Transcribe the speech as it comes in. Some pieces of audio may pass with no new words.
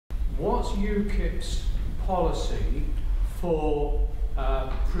what's UKIP's policy for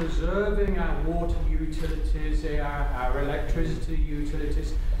preserving our water utilities, our electricity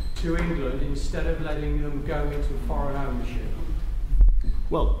utilities to England instead of letting them go into foreign ownership?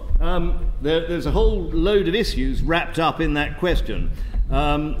 Well, there's a whole load of issues wrapped up in that question.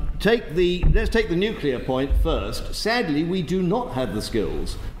 Let's take the nuclear point first. Sadly, we do not have the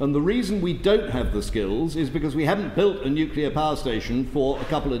skills. And the reason we don't have the skills is because we haven't built a nuclear power station for a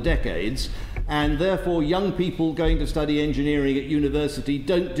couple of decades, and therefore young people going to study engineering at university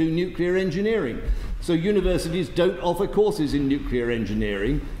don't do nuclear engineering. So universities don't offer courses in nuclear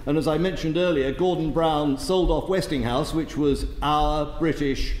engineering. And as I mentioned earlier, Gordon Brown sold off Westinghouse, which was our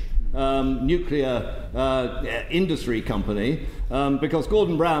British nuclear industry company, because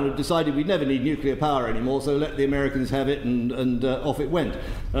Gordon Brown had decided we'd never need nuclear power anymore, so let the Americans have it, and off it went,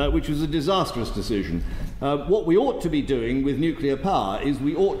 which was a disastrous decision. What we ought to be doing with nuclear power is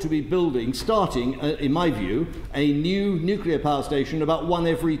we ought to be building, starting, in my view, a new nuclear power station about one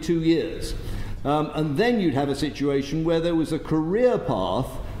every 2 years. And then you'd have a situation where there was a career path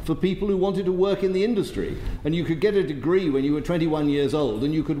for people who wanted to work in the industry. And you could get a degree when you were 21 years old,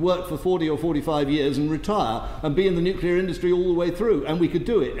 and you could work for 40 or 45 years and retire and be in the nuclear industry all the way through. And we could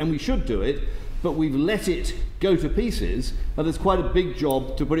do it, and we should do it, but we've let it go to pieces, and there's quite a big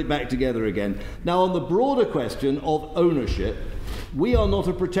job to put it back together again. Now, on the broader question of ownership, we are not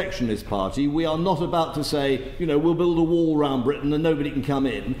a protectionist party. We are not about to say, you know, we'll build a wall around Britain and nobody can come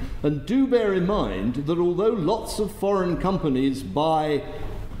in. And do bear in mind that although lots of foreign companies buy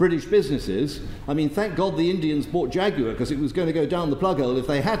British businesses, I mean, thank God the Indians bought Jaguar, because it was going to go down the plug hole if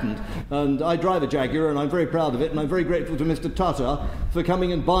they hadn't. And I drive a Jaguar, and I'm very proud of it, and I'm very grateful to Mr. Tata for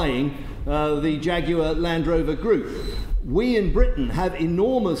coming and buying the Jaguar Land Rover group. We in Britain have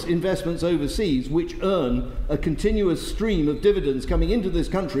enormous investments overseas which earn a continuous stream of dividends coming into this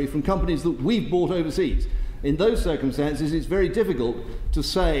country from companies that we've bought overseas. In those circumstances, it's very difficult to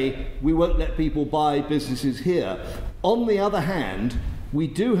say we won't let people buy businesses here. On the other hand, we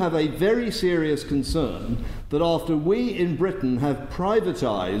do have a very serious concern that after we in Britain have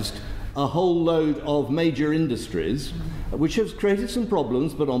privatised a whole load of major industries, which has created some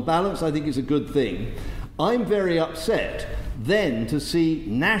problems, but on balance I think is a good thing, I'm very upset then to see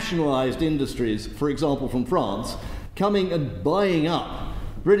nationalised industries, for example from France, coming and buying up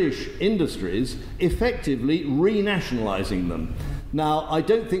British industries, effectively renationalising them. Now, I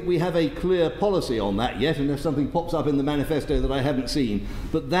don't think we have a clear policy on that yet, unless something pops up in the manifesto that I haven't seen.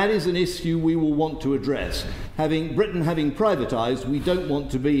 But that is an issue we will want to address. Britain having privatised, we don't want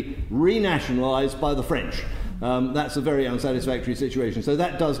to be renationalised by the French. That's a very unsatisfactory situation. So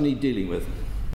that does need dealing with.